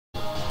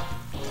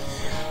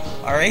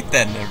Alright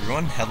then,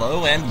 everyone,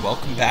 hello and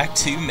welcome back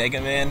to Mega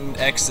Man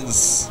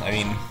X's,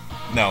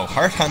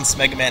 Hard Hunt's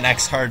Mega Man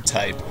X Hard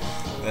type.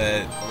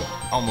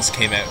 Almost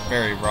came out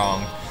very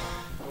wrong.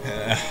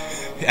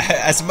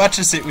 As much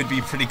as it would be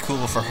pretty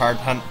cool for Hard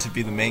Hunt to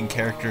be the main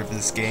character of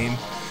this game,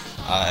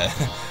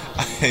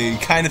 I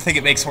kind of think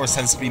it makes more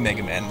sense to be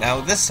Mega Man.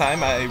 Now, this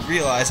time I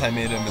realize I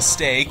made a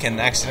mistake and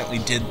accidentally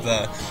did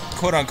the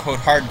quote-unquote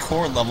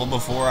hardcore level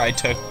before I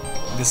took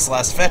this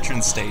last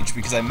veteran stage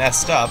because I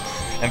messed up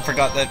and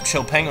forgot that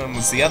Chill Penguin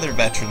was the other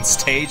veteran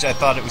stage. I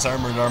thought it was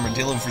Armored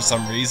Armadillo for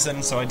some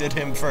reason, so I did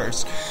him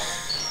first.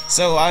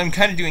 So I'm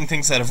kind of doing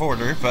things out of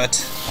order, but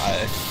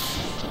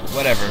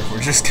whatever,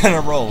 we're just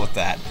gonna roll with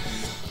that.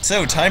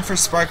 So, time for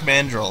Spark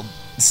Mandrill.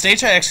 The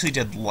stage I actually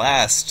did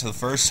last the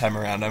first time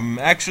around. I'm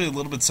actually a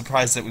little bit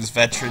surprised that it was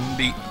veteran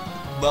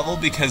level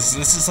because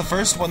this is the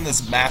first one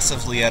that's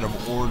massively out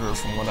of order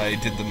from what I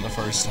did them the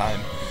first time.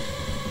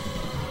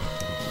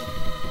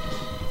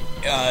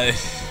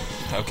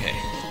 Okay,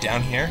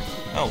 down here?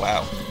 Oh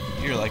wow,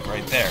 you're like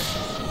right there.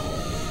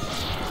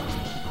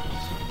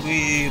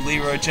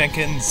 Leroy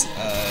Jenkins,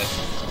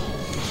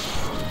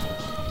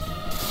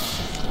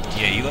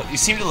 yeah, you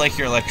seem to like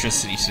your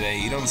electricity today.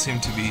 You don't seem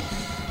to be,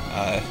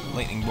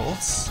 lightning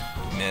bolts?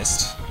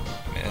 Missed.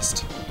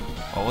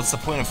 Well, what's the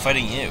point of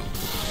fighting you?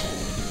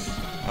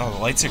 Oh, the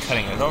lights are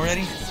cutting out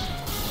already?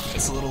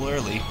 It's a little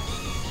early.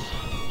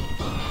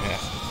 Yeah,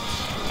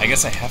 I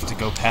guess I have to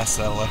go past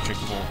that electric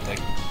bolt thing.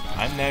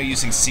 I'm now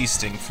using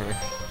C-Sting for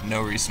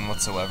no reason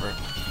whatsoever.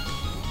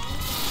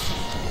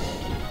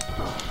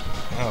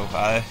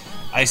 Oh,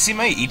 I see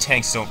my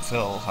E-tanks don't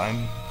fill.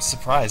 I'm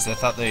surprised. I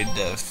thought they'd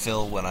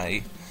fill when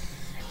I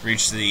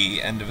reach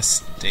the end of a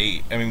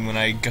stage. I mean, when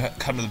I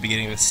come to the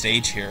beginning of a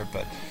stage here,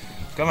 but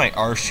I've got my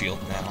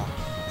R-shield now.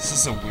 This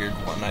is a weird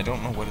one. I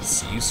don't know what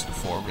it's useful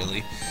for,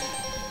 really.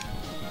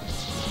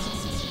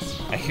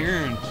 I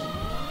hear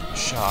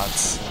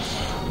shots.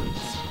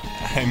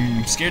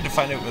 I'm scared to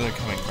find out where they're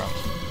coming from.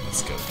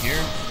 Let's go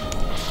here.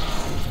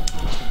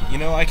 You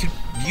know, I could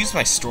use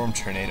my Storm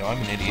Tornado. I'm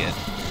an idiot.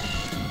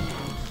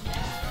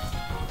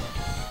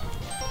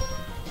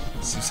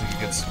 Seems like a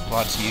good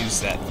spot to use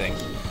that thing.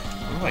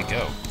 Where do I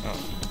go? Oh,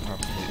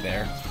 probably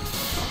there.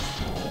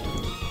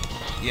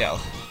 Yeah,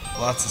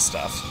 lots of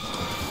stuff.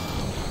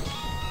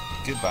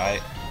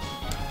 Goodbye.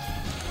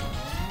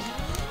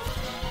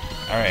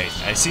 Alright,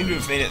 I seem to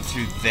have made it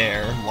through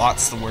there.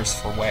 Lots the worse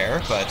for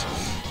wear, but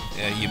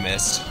yeah, you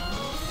missed.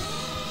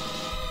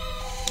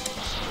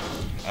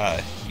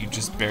 You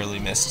just barely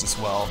missed as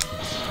well.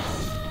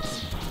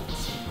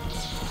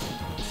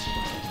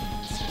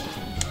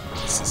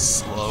 This is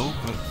slow,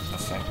 but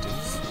effective.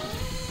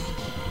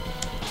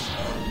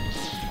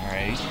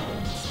 Alright.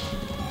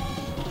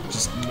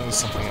 Just know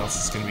something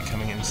else is going to be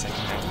coming in a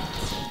second now.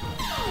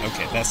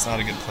 Okay, that's not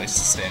a good place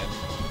to stand.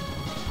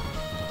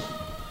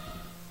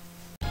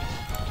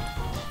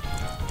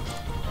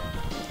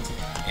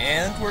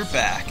 And we're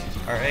back.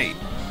 Alright.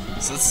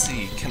 So let's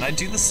see, can I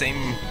do the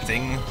same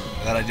thing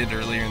that I did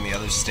earlier in the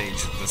other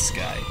stage with this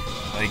guy?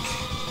 Like,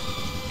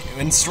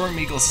 in Storm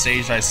Eagle's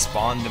stage I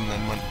spawned him,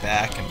 then went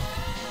back and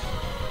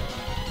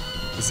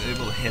was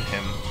able to hit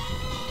him.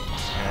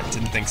 I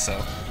didn't think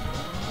so.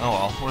 Oh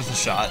well, worth a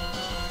shot.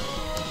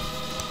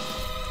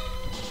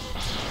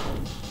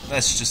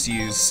 Let's just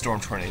use Storm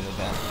Tornado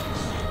then.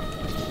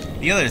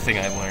 The other thing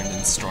I learned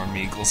in Storm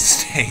Eagle's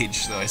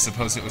stage, though I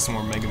suppose it was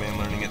more Mega Man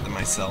learning it than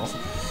myself.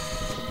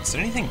 Is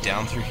there anything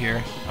down through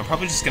here? I'm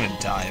probably just gonna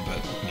die,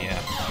 but yeah.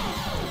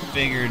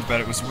 Figured,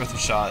 but it was worth a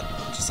shot,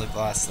 just like the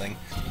last thing.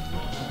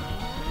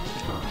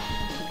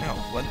 Oh,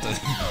 what the...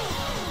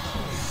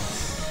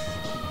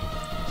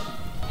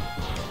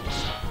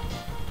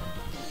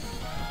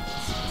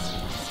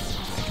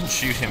 I can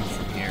shoot him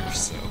from here,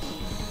 so...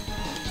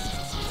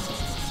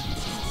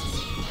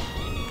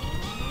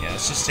 Yeah,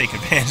 let's just take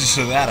advantage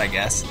of that, I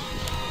guess.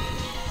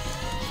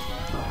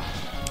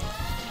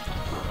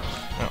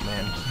 Oh,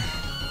 man.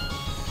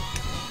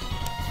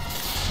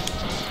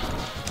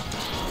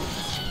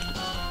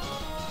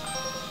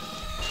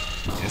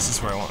 This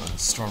is where I want to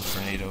Storm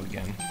Tornado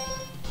again.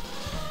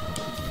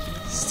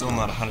 Still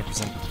not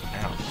 100%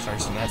 out.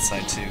 Fires from that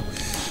side too.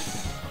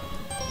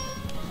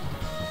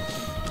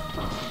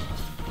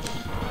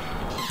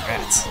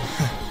 Rats.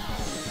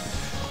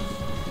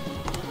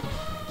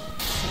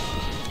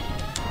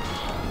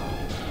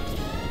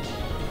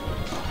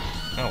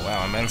 Oh wow,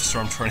 I'm out of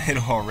Storm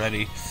Tornado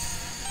already.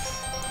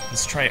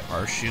 Let's try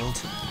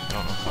R-Shield. I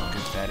don't know how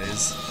good that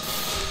is.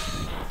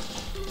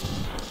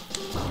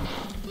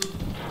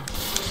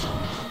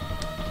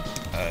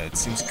 It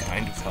seems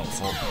kind of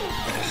helpful.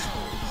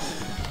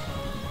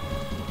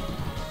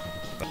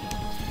 But,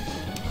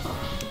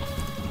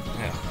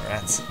 yeah,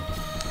 rats.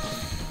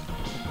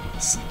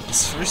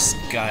 This first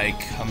guy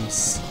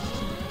comes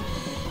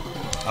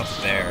up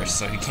there,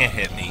 so he can't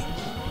hit me.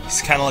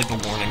 He's kind of like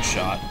the warning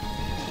shot.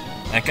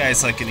 That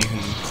guy's like an even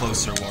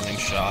closer warning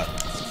shot.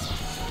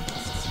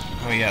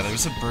 Oh yeah,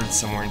 there's a bird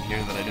somewhere in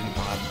here that I didn't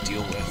know how to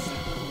deal with.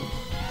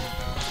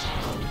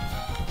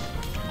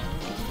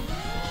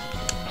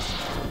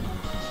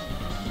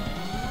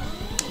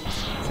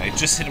 I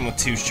just hit him with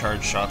 2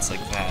 charge shots like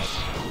that.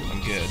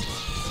 I'm good.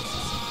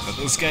 But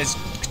those guys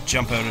could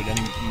jump out at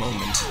any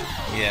moment.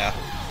 Yeah.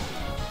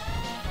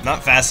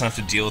 Not fast enough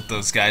to deal with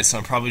those guys, so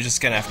I'm probably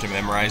just gonna have to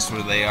memorize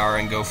where they are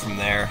and go from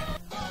there.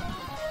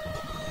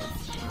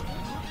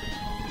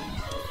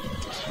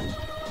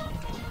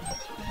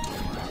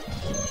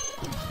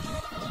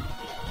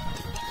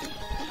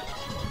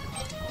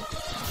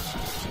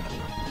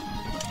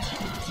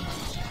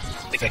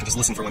 I think I can just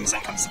listen for when the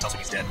sound comes and tells me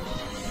he's dead.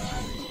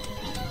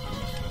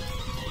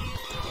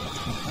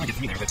 I want to get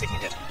through there without taking a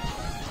hit.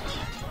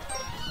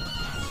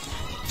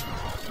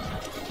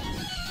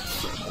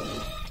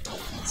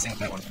 Same with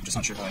that one. I'm just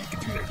not sure how I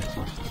get through there.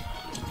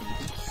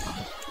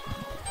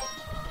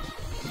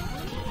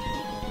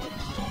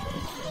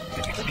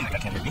 That guy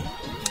can't hit me.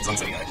 As long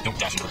as I don't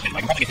dash into a hit. I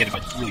can probably get hit if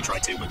I really try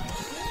to, but...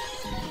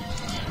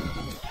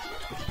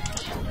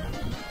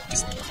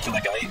 Just kill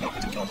that guy. No, I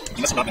didn't kill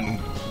him.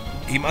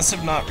 He must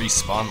have not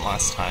respawned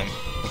last time,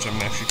 which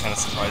I'm actually kind of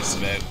surprised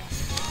about.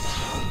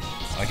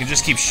 I can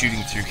just keep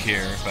shooting through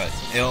here, but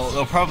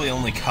they'll probably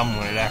only come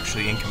when it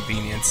actually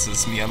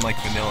inconveniences me, unlike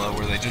Vanilla,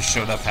 where they just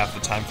showed up half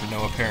the time for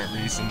no apparent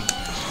reason.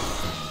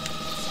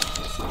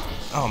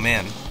 Oh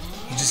man,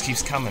 he just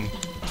keeps coming.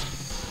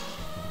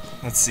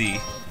 Let's see.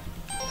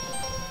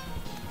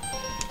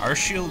 Our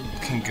shield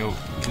can go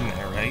in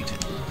there, right?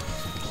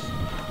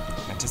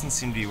 That doesn't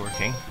seem to be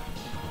working.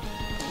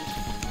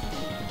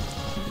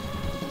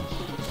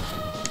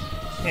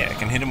 Yeah, I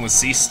can hit him with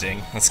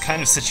C-Sting. That's kind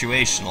of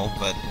situational,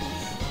 but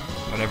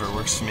whatever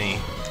works for me.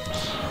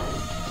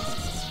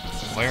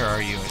 Where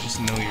are you? I just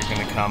know you're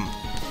gonna come.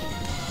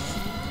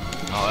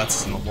 Oh,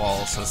 that's in the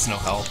wall, so it's no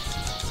help.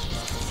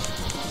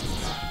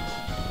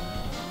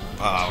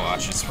 Oh,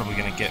 watch, it's probably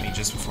gonna get me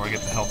just before I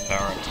get the health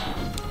power up.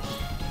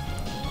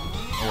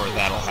 Or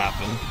that'll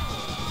happen.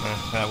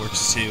 That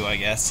works too, I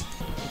guess.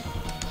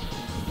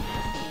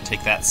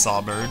 Take that,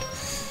 Sawbird.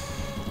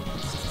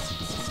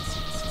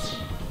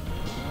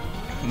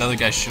 Another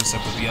guy shows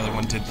up with the other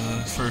one did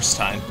the first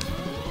time.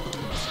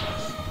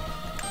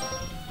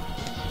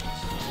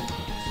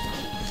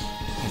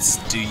 Let's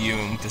do you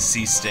and the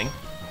C-Sting.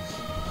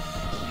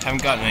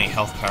 Haven't gotten any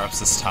health power-ups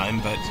this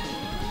time, but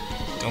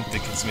don't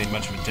think it's made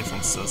much of a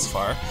difference thus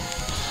far.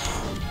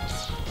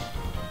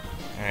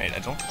 Alright, I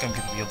don't think I'm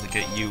going to be able to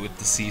get you with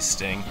the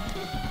C-Sting.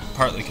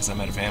 Partly because I'm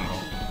out of ammo.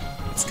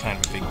 It's kind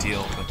of a big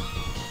deal, but...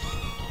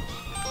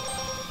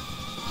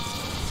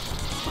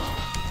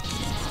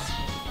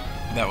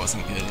 That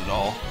wasn't good at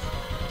all.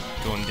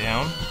 Going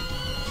down.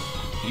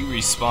 You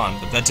respawned,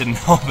 but that didn't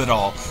help at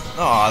all.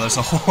 Aw, there's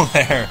a hole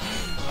there.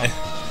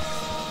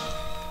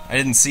 I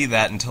didn't see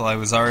that until I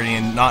was already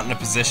not in a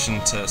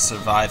position to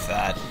survive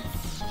that.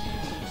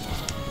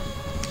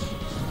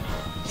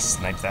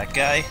 Snipe that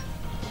guy.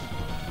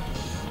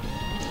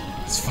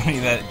 It's funny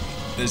that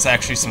there's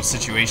actually some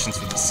situations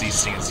where the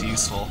C-Sting is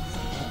useful.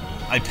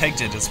 I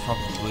pegged it as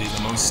probably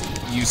the most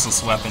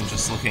useless weapon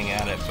just looking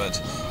at it,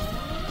 but...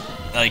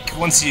 Like,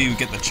 once you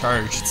get the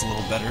charge, it's a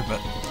little better,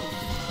 but...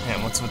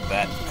 Man, what's with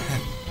that?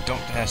 Don't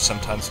dash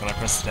sometimes when I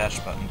press the dash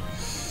button.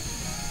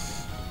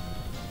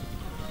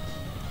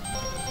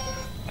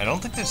 I don't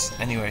think there's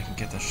any way I can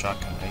get the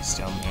shotgun ice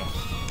down there.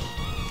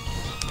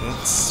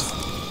 That's...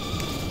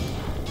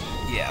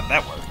 Yeah,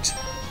 that worked.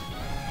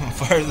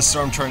 Fire the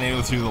Storm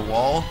Tornado through the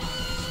wall.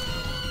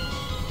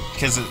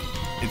 Because it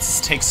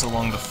takes so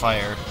long to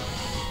fire.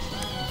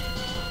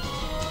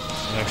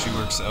 It actually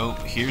works. Oh,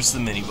 here's the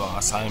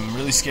mini-boss. I'm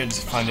really scared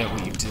to find out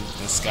what you did with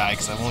this guy,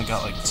 because I've only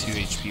got like 2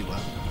 HP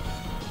left.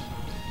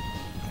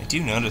 I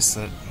do notice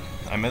that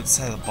I'm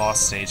outside the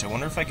boss stage. I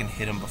wonder if I can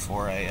hit him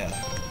before I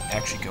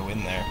actually go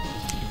in there.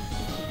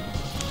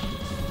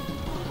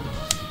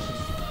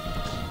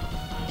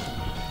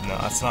 No,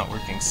 that's not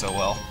working so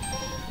well.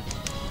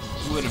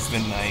 Would have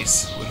been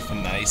nice. Would have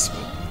been nice,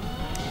 but...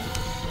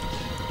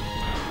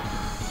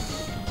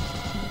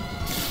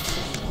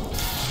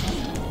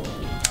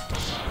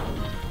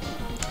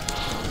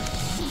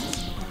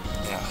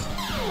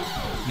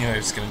 Knew I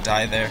was gonna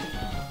die there.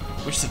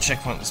 Wish the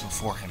checkpoint was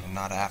before him and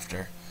not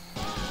after.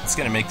 It's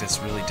gonna make this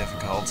really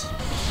difficult.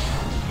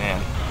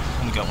 Man,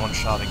 only got one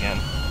shot again.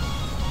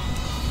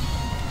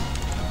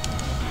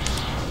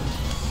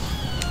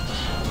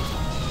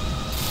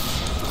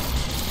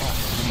 God,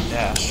 I didn't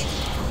dash.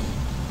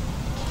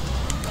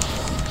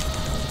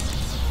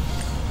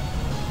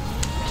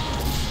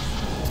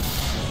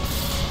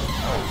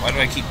 Oh, why do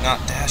I keep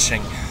not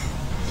dashing?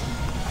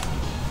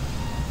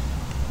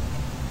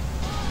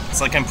 It's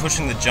like I'm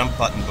pushing the jump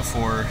button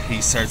before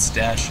he starts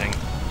dashing.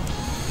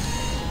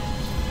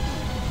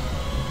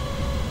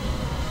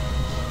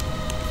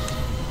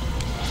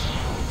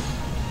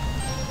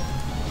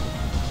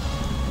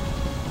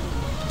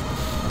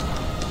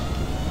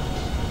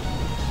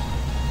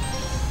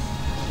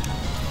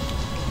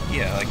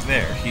 Yeah, like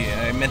there.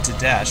 I meant to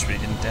dash, but he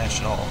didn't dash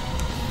at all.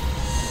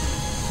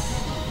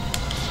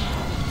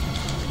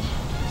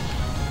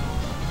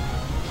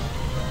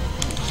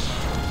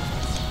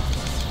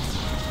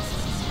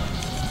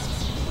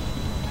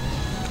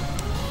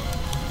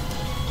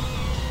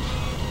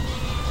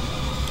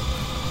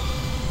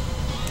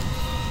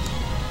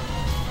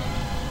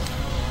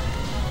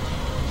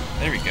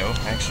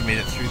 I actually made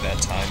it through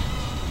that time.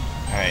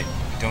 Alright,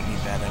 don't need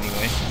that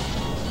anyway.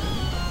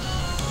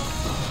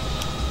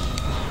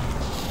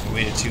 I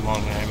waited too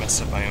long and I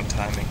messed up my own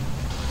timing.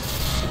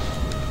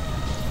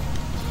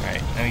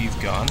 Alright, now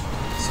you've gone.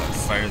 So I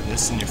fire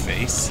this in your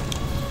face.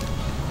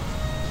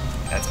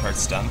 That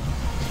part's done.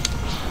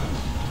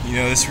 You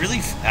know, this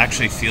really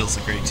actually feels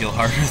a great deal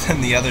harder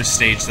than the other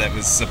stage that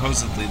was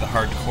supposedly the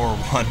hardcore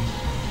one.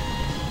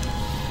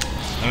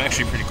 I'm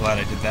actually pretty glad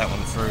I did that one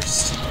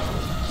first.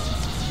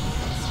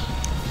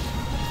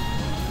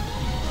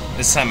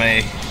 This time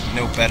I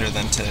know better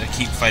than to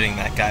keep fighting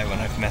that guy when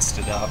I've messed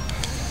it up.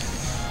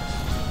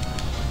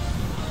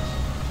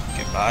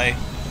 Goodbye.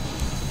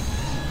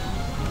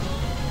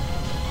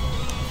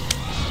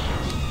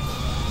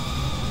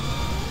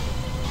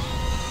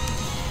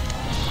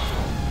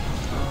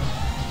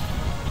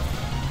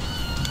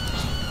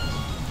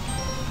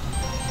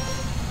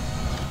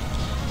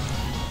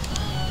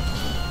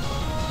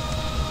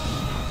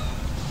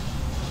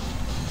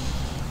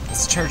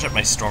 Let's charge up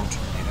my Storm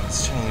Tornado.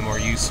 It's generally a more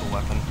useful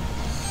weapon.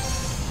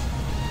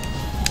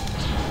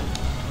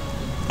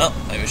 Oh,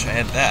 I wish I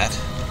had that.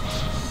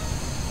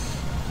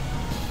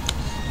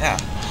 Yeah.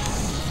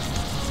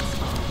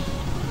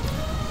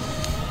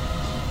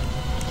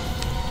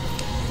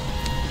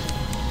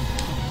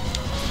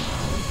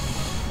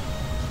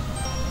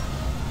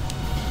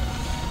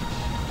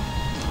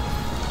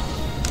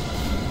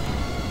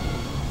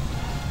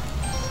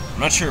 I'm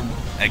not sure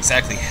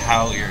exactly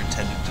how you're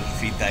intended to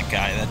defeat that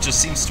guy. That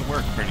just seems to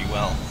work pretty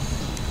well.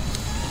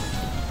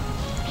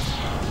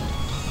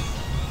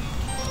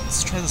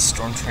 Let's try the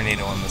Storm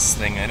Tornado on this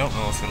thing. I don't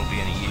know if it'll be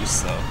any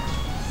use, though.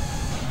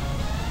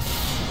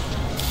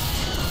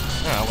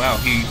 Oh, wow,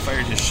 he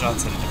fired his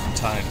shots at a different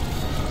time.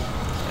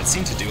 That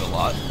seemed to do a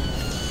lot.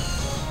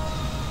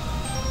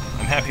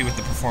 I'm happy with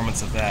the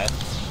performance of that.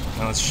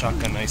 Now let's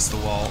shotgun ice the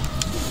wall.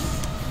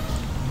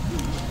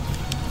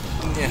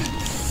 Yeah,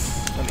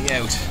 let me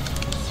out.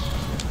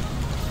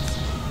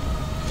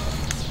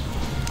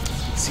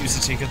 Seems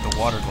to take out the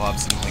water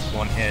globs in like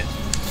one hit.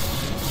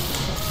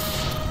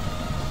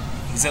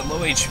 He's at low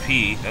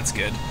HP, that's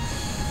good.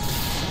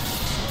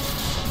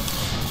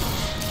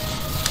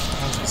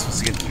 How was I supposed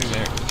to get through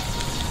there?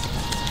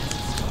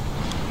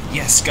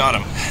 Yes, got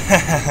him.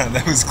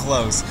 That was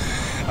close.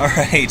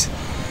 Alright.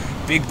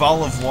 Big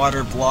ball of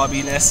water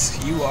blobbiness,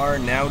 you are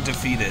now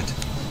defeated.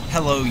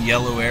 Hello,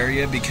 yellow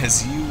area,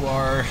 because you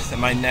are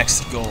my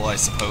next goal, I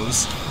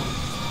suppose.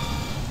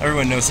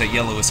 Everyone knows that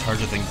yellow is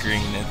harder than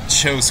green. It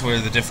shows where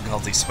the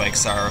difficulty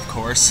spikes are, of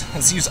course.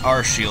 Let's use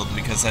our shield,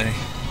 because I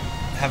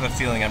have a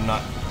feeling I'm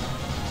not...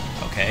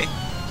 Okay.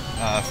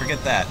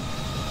 Forget that.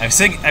 I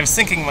was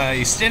thinking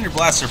my standard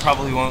blaster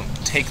probably won't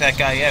take that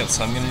guy out,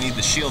 so I'm going to need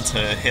the shield to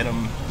hit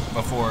him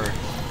before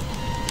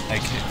I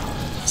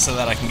can, so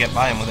that I can get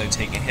by him without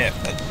taking a hit.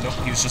 But nope,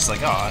 he was just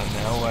like, oh, and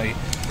now I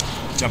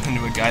jump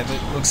into a guy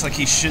that looks like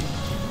he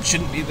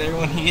shouldn't be there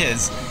when he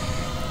is.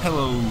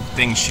 Hello,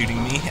 thing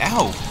shooting me.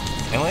 Ow!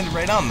 I landed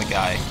right on the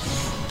guy.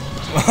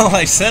 Well,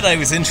 I said I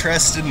was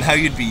interested in how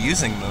you'd be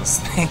using those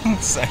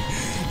things. I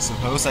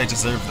suppose I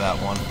deserve that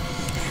one.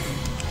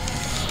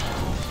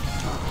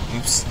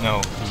 Oops, no,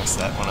 I messed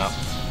that one up.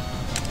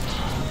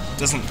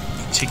 Doesn't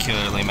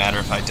particularly matter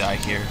if I die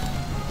here.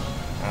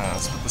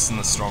 Let's put this in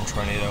the Storm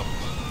Tornado.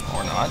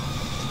 Or not.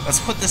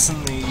 Let's put this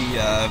in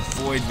the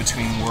void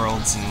between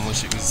worlds and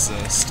wish it was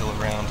still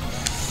around.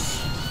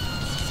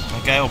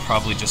 That guy will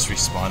probably just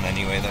respawn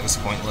anyway, that was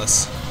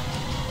pointless.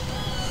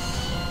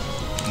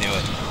 Knew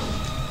it.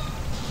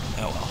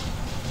 Oh well.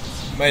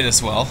 Might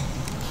as well.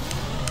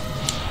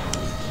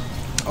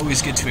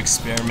 Always good to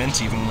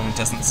experiment, even when it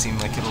doesn't seem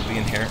like it'll be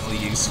inherently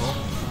useful.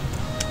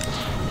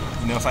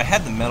 You know, if I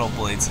had the metal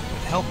blades, it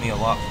would help me a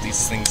lot with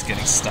these things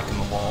getting stuck in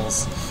the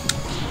walls.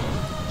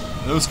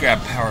 Those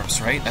grab power-ups,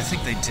 right? I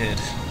think they did.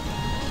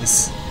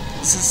 This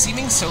is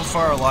seeming so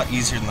far a lot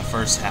easier than the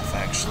first half,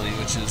 actually,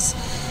 which is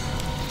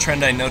a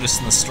trend I noticed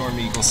in the Storm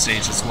Eagle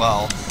stage as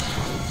well.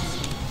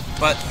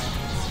 But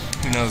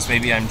who knows,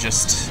 maybe I'm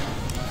just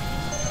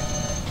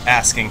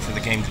asking for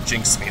the game to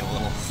jinx me a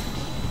little.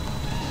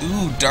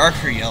 Ooh,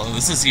 darker yellow.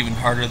 This is even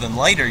harder than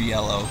lighter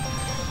yellow.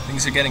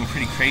 Things are getting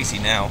pretty crazy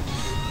now.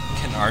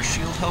 Can our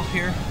shield help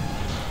here?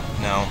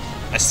 No.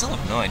 I still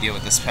have no idea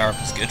what this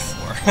power-up is good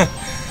for.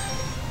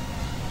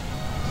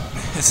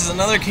 This is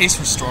another case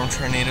where Storm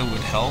Tornado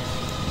would help.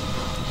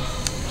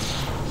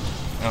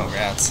 Oh,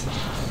 rats.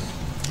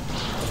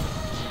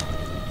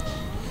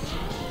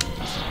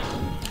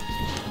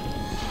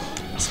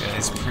 This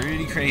guy's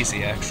pretty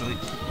crazy, actually.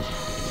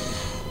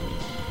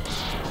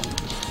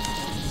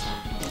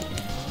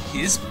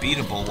 He is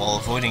beatable while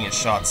avoiding his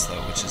shots,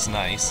 though, which is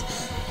nice.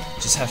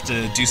 Just have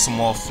to do some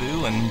wall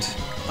foo, and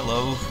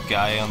hello,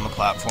 guy on the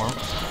platform.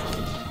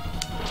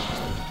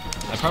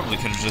 I probably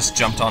could have just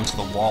jumped onto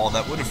the wall.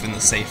 That would have been the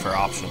safer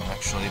option,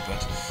 actually,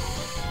 but...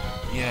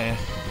 yeah,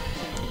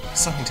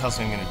 something tells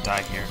me I'm gonna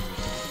die here.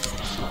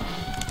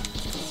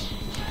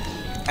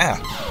 Ah!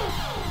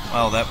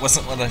 Well, that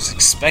wasn't what I was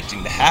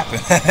expecting to happen,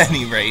 at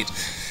any rate.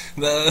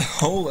 The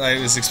hole, I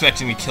was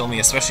expecting to kill me,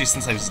 especially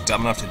since I was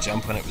dumb enough to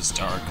jump when it was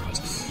dark, but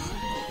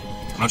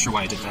I'm not sure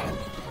why I did that.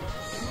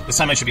 This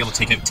time I should be able to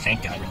take out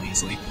Tank Guy really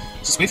easily.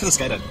 Just wait for this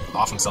guy to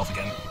off himself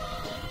again.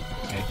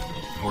 Okay,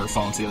 or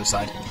fall into the other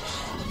side.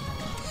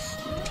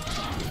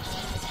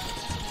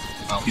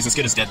 Well, he's as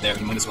good as dead there,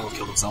 he might as well have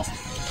killed himself.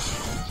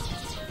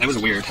 That was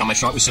weird, how my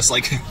shot was just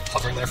like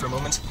hovering there for a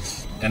moment,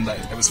 and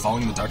I was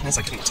falling in the darkness,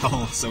 I couldn't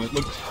tell, so it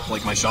looked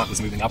like my shot was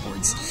moving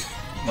upwards.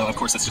 No, of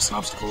course that's just an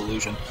obstacle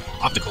illusion.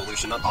 Optical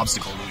illusion, not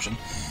obstacle illusion.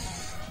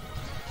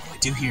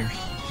 What do I do here?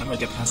 How do I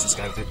get past this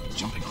guy without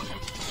jumping on him?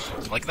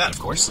 Like that, of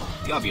course.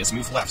 The obvious,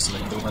 move left so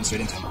that you don't run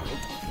straight into him.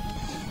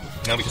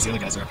 No, because the other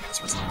guys are up here,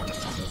 so it's a little more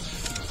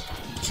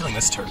difficult. Killing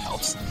this turret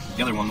helps.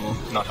 The other one will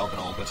not help at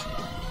all, but...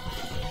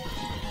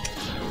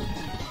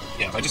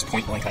 yeah, if I just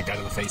point blank that guy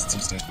to the face, it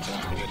seems to kill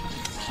him pretty good.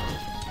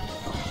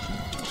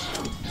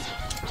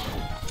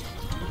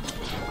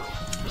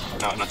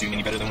 No, I'm not doing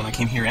any better than when I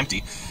came here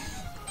empty.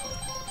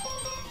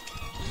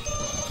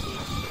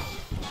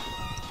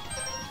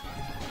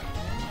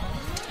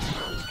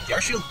 The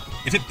R-Shield,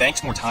 if it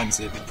banked more times,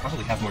 it would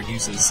probably have more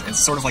uses. It's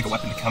sort of like a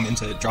weapon to come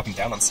into dropping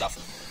down on stuff.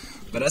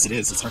 But as it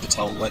is, it's hard to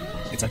tell what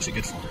it's actually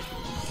good for.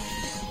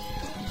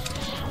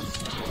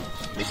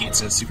 Making it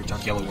to Super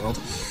Dark Yellow World.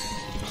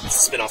 It's a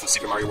spin-off of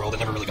Super Mario World. It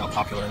never really got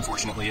popular,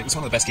 unfortunately. It was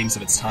one of the best games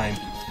of its time.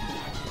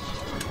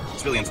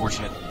 It's really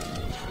unfortunate.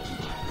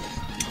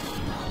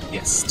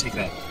 Yes, take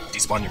that.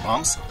 Despawn your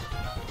bombs.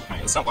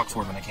 Alright, let's not walk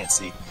forward when I can't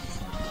see.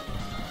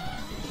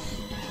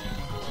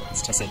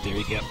 Let's test that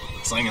theory. Yep,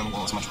 sliding on the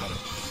wall is much better.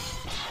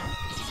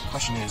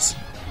 Question is...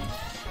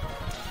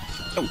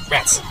 oh,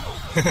 rats!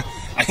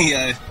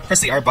 I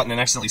pressed the R button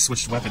and accidentally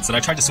switched weapons, and I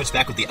tried to switch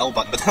back with the L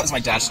button, but that was my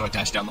dash, so I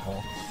dashed down the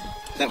hole.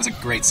 That was a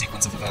great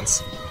sequence of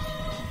events.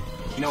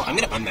 You know, I'm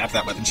gonna unmap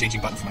that weapon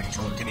changing button for my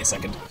controller. Give me a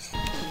second.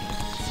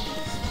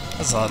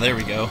 Huzzah, there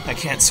we go. I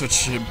can't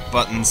switch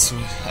buttons.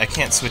 I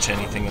can't switch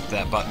anything with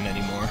that button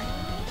anymore.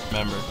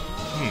 Remember.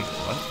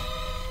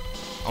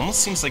 What? Almost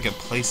seems like a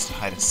place to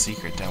hide a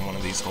secret down one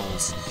of these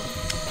holes.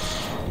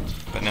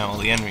 But now all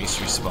the enemies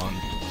respawn.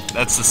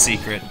 That's the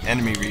secret.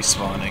 Enemy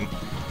respawning.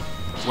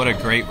 What a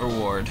great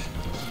reward.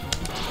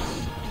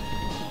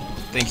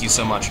 Thank you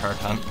so much, Heart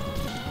Hunt.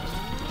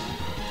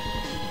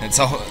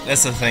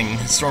 That's the thing.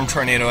 Storm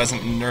Tornado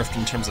hasn't been nerfed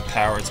in terms of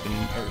power. It's been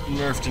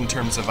nerfed in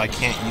terms of I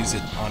can't use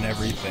it on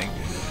everything.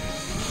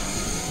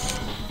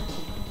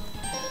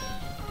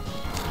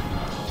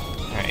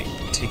 Alright,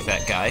 take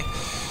that guy.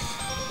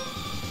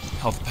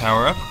 Health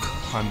power up.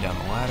 Climb down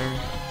the ladder.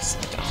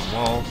 Slide down the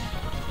wall.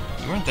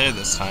 You weren't there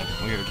this time.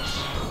 Weird.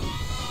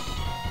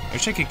 I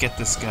wish I could get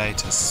this guy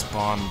to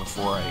spawn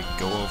before I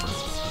go over.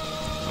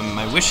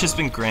 My wish has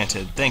been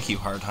granted. Thank you,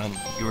 Hard Hunt.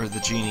 You are the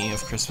genie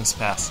of Christmas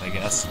past, I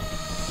guess.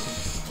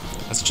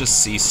 Let's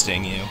just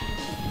sting you.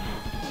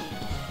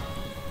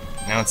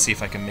 Now let's see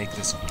if I can make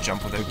this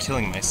jump without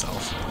killing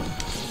myself.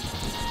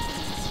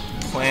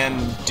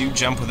 Plan, do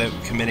jump without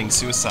committing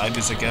suicide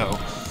as I go.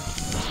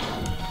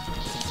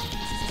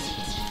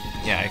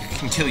 Yeah, I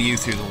can kill you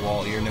through the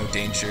wall, you're no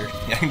danger.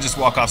 I can just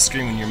walk off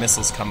screen when your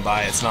missiles come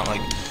by, it's not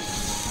like...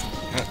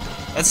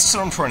 let's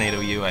Storm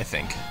Tornado you, I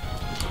think.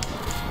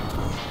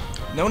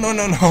 No, no,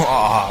 no, no!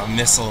 Aw,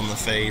 missile in the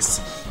face.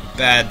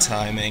 Bad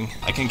timing.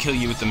 I can kill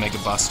you with the Mega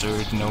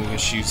Buster, no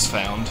issues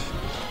found.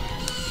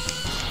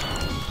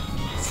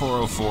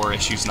 404,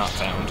 issues not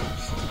found.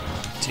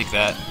 Take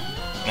that.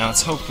 Now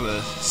let's hope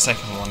the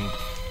second one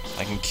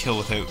I can kill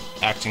without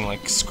acting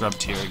like Scrub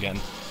Tier again.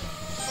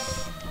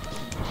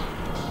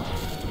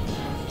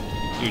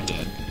 You're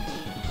dead.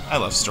 I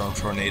love Storm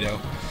Tornado.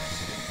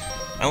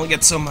 I only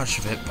get so much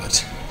of it,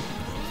 but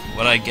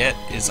what I get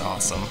is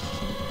awesome.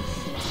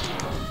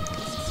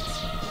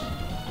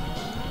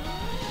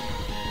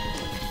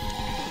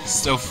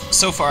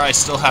 So far, I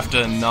still have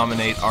to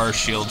nominate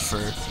R-Shield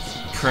for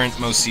current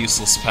most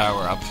useless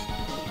power-up.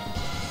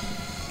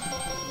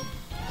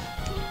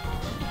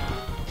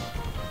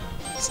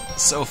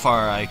 So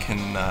far, I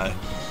can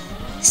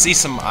see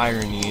some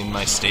irony in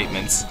my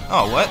statements.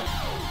 Oh, what?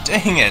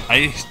 Dang it!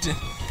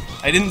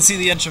 I didn't see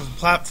the edge of the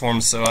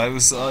platform, so I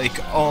was like,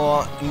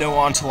 oh, no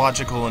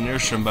ontological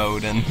inertia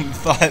mode, and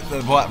thought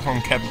the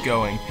platform kept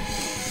going.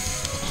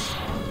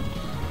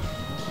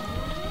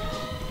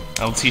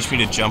 That'll teach me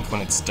to jump when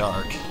it's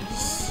dark.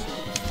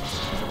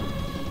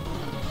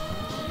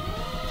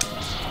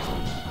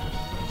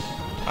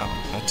 Oh,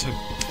 that took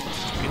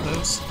 3 of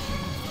those.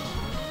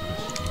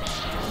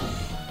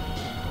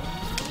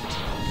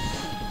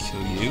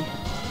 Kill you.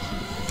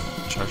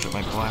 Charge up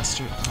my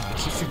blaster. Oh, I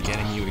keep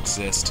forgetting you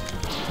exist.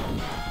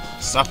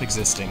 Stop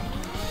existing.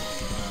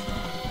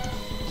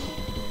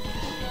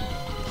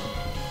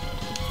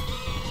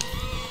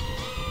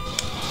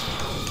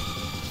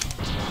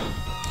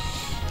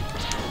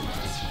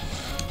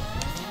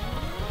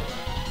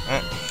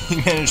 He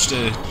managed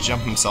to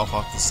jump himself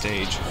off the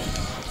stage.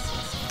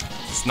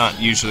 It's not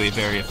usually a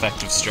very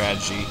effective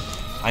strategy.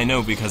 I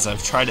know because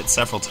I've tried it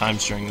several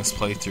times during this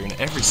playthrough, and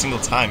every single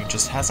time it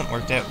just hasn't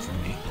worked out for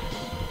me.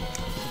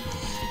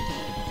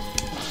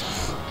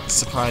 It's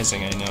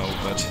surprising, I know,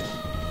 but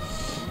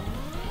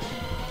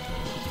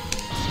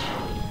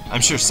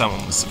I'm sure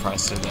someone was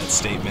surprised at that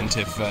statement,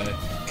 if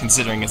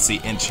considering it's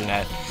the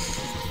internet.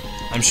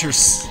 I'm sure,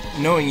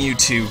 knowing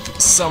YouTube,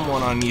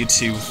 someone on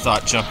YouTube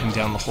thought jumping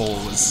down the hole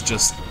was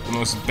just the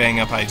most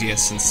bang-up idea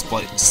since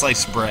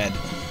sliced bread.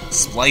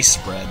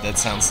 Sliced bread? That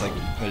sounds like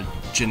they're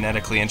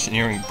genetically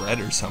engineering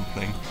bread or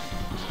something.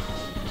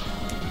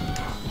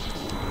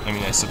 I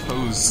mean, I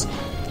suppose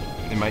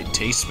it might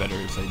taste better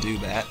if I do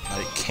that.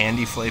 Like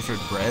candy-flavored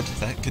bread?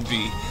 That could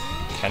be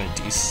kind of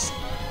decent.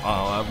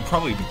 It would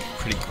probably be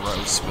pretty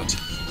gross, but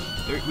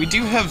we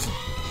do have...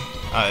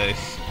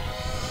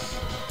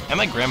 At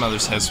my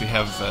grandmother's house, we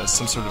have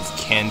some sort of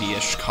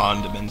candy-ish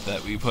condiment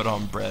that we put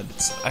on bread.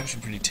 It's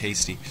actually pretty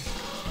tasty.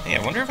 Hey,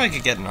 I wonder if I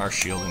could get an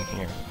R-shield in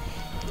here.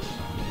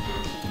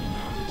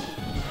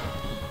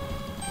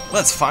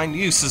 Let's find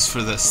uses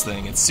for this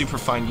thing. It's super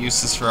find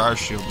uses for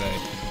R-shield day.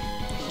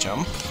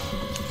 Jump.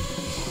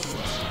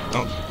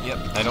 Oh, yep,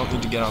 I don't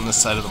need to get on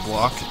this side of the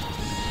block.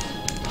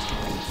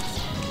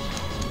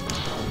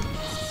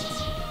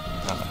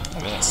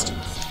 I missed.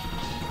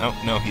 Oh,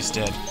 no, he's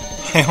dead.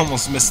 I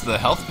almost missed the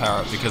health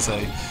power-up because I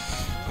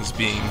was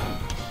being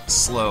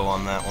slow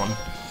on that one.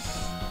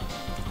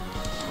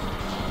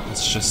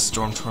 Let's just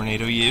Storm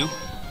Tornado you.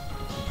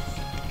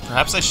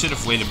 Perhaps I should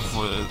have waited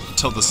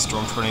until the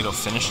Storm Tornado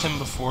finished him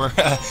before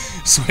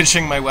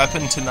switching my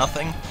weapon to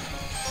nothing.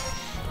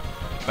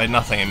 By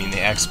nothing, I mean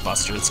the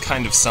X-Buster. It's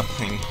kind of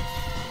something...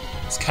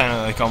 It's kind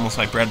of like almost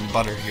my bread and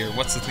butter here.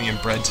 What's the thing in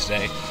bread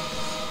today?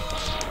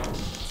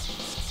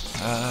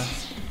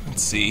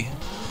 Let's see.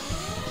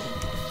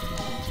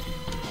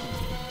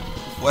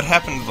 What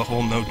happened to the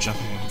whole no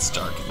jumping when it's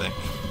dark thing?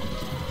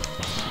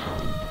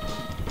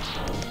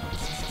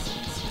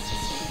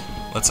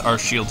 Let's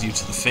R-shield you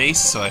to the face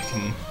so I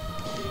can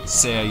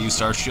say I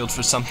used R-shield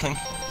for something.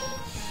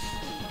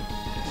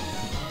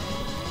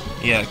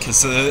 Yeah,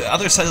 because the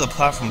other side of the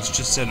platform is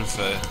just out of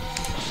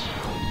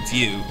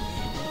view.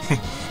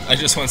 I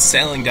just went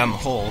sailing down the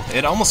hole.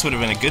 It almost would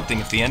have been a good thing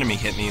if the enemy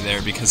hit me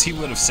there, because he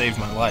would have saved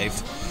my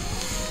life.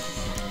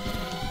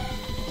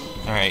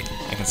 Alright,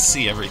 I can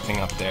see everything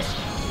up there.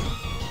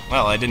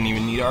 Well, I didn't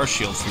even need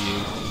R-shield for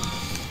you.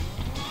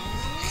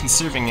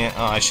 Conserving it...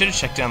 Oh, I should have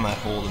checked down that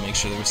hole to make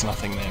sure there was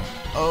nothing there.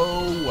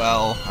 Oh,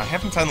 well. I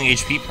haven't found the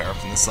HP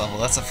power-up in this level.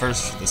 That's a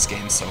first for this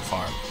game so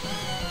far.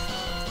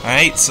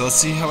 Alright, so let's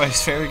see how I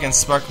fare against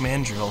Spark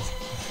Mandrill.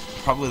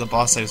 Probably the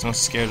boss I was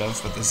most scared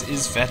of, but this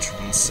is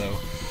Veterans, so...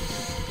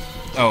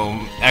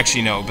 Oh,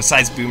 actually no,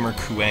 besides Boomer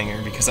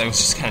Kuwanger, because I was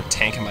just kind of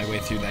tanking my way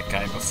through that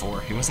guy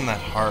before. He wasn't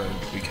that hard,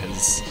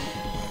 because...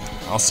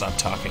 I'll stop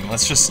talking.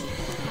 Let's just...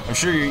 I'm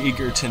sure you're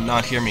eager to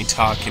not hear me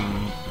talk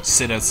and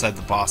sit outside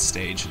the boss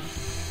stage.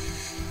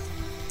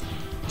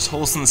 There's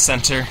holes in the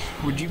center.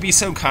 Would you be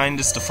so kind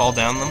as to fall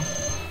down them?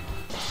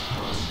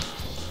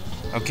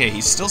 Okay,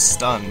 he's still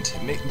stunned.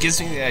 It gives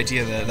me the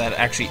idea that that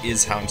actually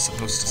is how I'm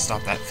supposed to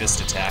stop that fist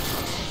attack.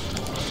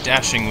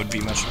 Dashing would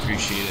be much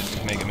appreciated,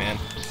 Mega Man.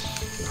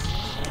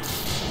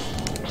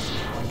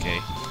 Okay,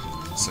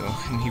 so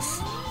he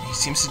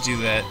seems to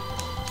do that.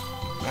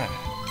 I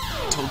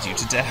told you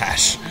to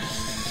dash.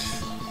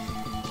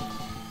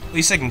 At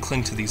least I can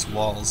cling to these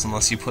walls,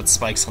 unless you put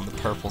spikes on the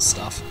purple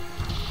stuff.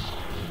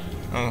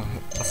 Oh,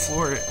 the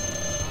floor...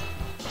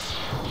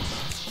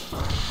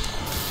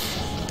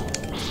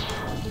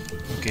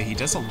 Okay, he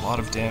does a lot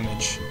of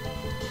damage.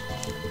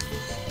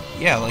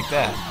 Yeah, like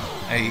that.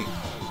 I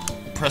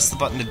pressed the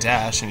button to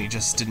dash and he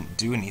just didn't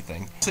do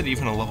anything. Is it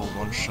even a level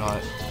 1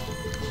 shot?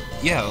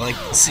 Yeah, like,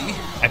 see?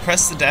 I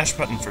pressed the dash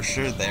button for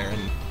sure there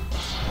and...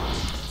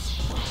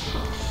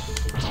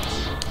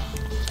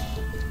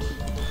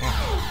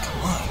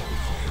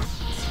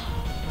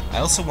 I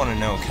also want to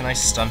know, can I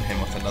stun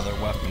him with another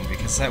weapon?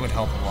 Because that would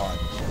help a lot.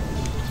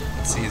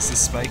 Let's see, is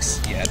this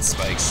spikes? Yeah, it's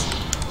spikes.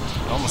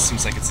 It almost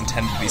seems like it's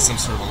intended to be some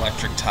sort of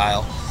electric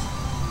tile.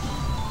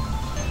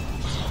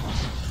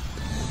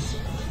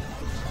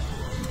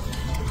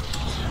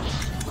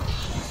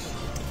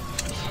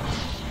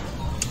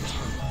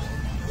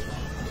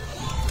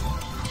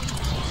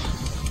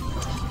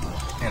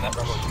 Man, that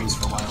rubber moves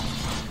for a while.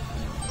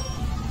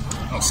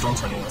 Oh, Storm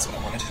Tornado, that's what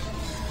I wanted.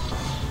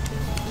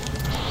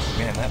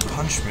 Man, that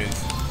punch move.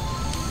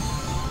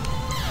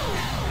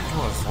 How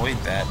do I avoid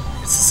that?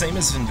 It's the same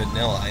as in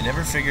Vanilla. I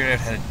never figured out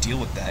how to deal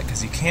with that,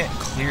 because you can't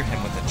clear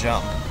him with a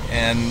jump.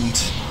 And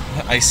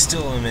I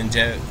still am in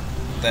doubt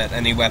that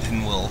any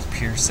weapon will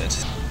pierce it.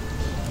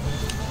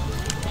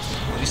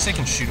 At least I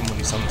can shoot him when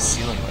he's on the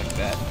ceiling like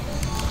that.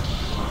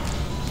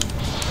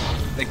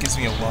 That gives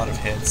me a lot of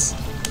hits.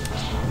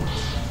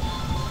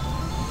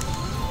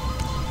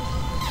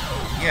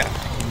 Yeah,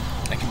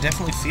 I can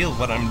definitely feel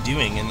what I'm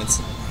doing, and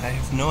I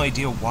have no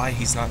idea why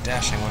he's not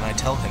dashing when I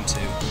tell him to.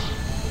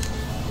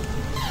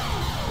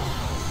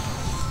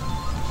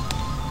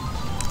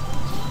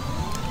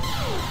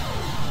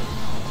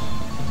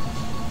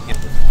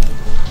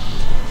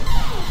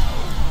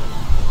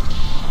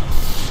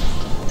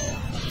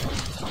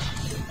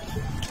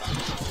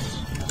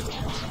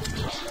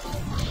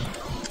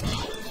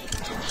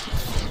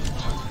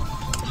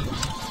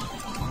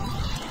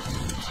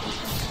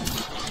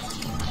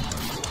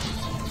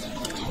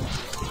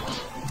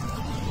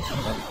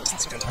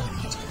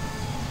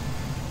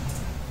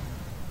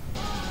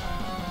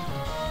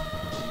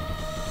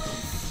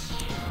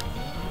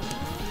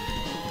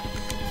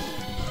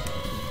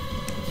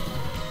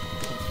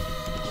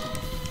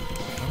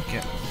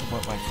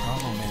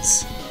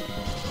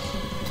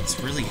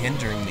 really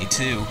hindering me,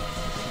 too.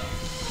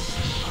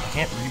 I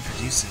can't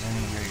reproduce it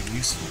anywhere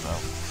useful,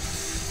 though.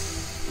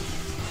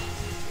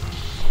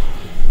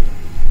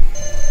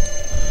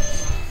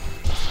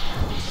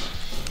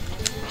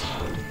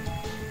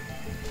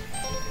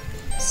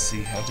 Let's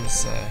see, how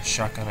does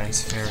shotgun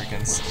ice fare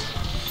against...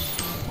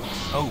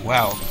 Oh,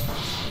 wow.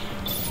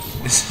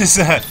 This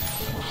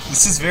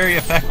is very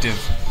effective.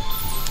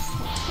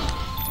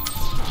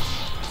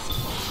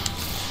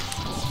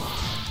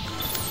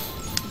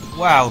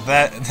 Wow,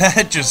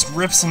 that just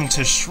rips him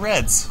to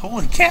shreds.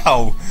 Holy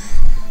cow!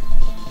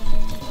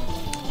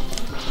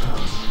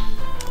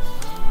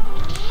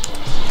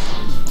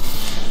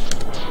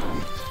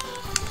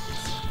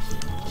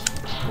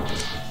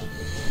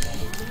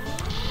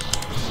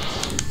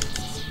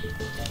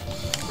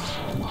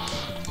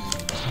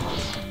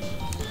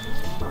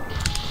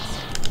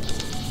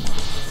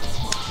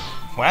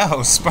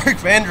 Wow,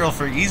 Spark Mandrill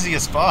for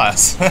easiest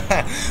boss.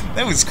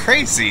 That was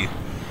crazy.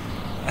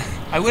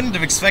 I wouldn't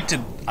have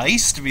expected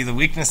ice to be the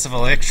weakness of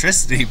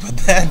electricity, but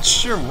that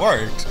sure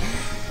worked.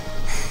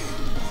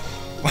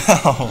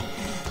 Well,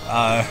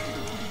 I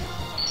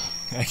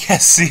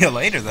guess see you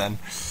later then.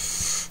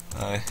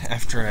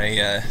 After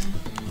I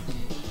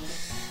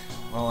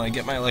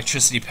get my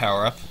electricity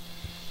power up.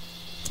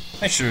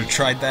 I should have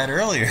tried that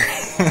earlier.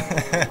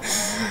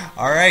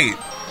 Alright.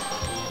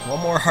 One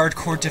more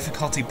hardcore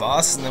difficulty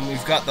boss, and then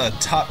we've got the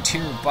top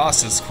tier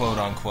bosses,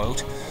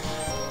 quote-unquote.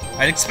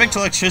 I'd expect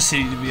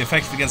electricity to be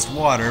effective against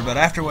water, but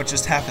after what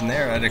just happened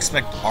there, I'd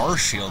expect our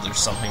shield or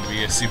something to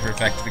be super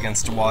effective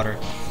against water.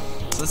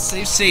 So let's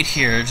save state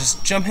here,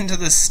 just jump into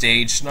this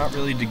stage, not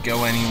really to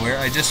go anywhere,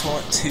 I just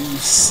want to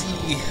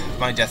see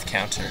my death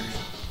counter.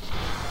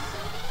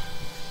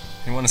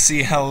 I want to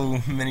see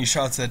how many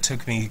shots that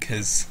took me,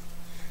 because...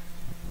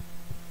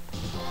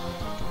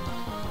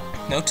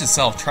 Note to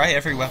self, try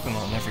every weapon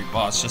on every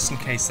boss, just in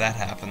case that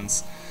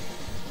happens.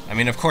 I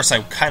mean, of course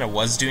I kind of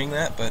was doing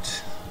that,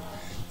 but...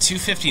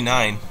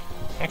 259.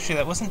 Actually,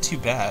 that wasn't too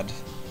bad.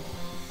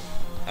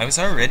 I was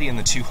already in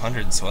the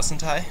 200s,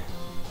 wasn't I?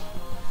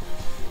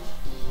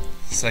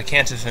 So I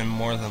can't have been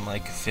more than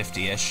like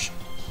 50-ish.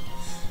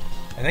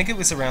 I think it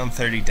was around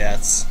 30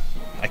 deaths.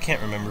 I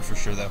can't remember for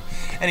sure, though.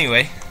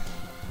 Anyway,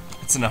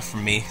 that's enough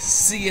from me.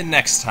 See you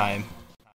next time.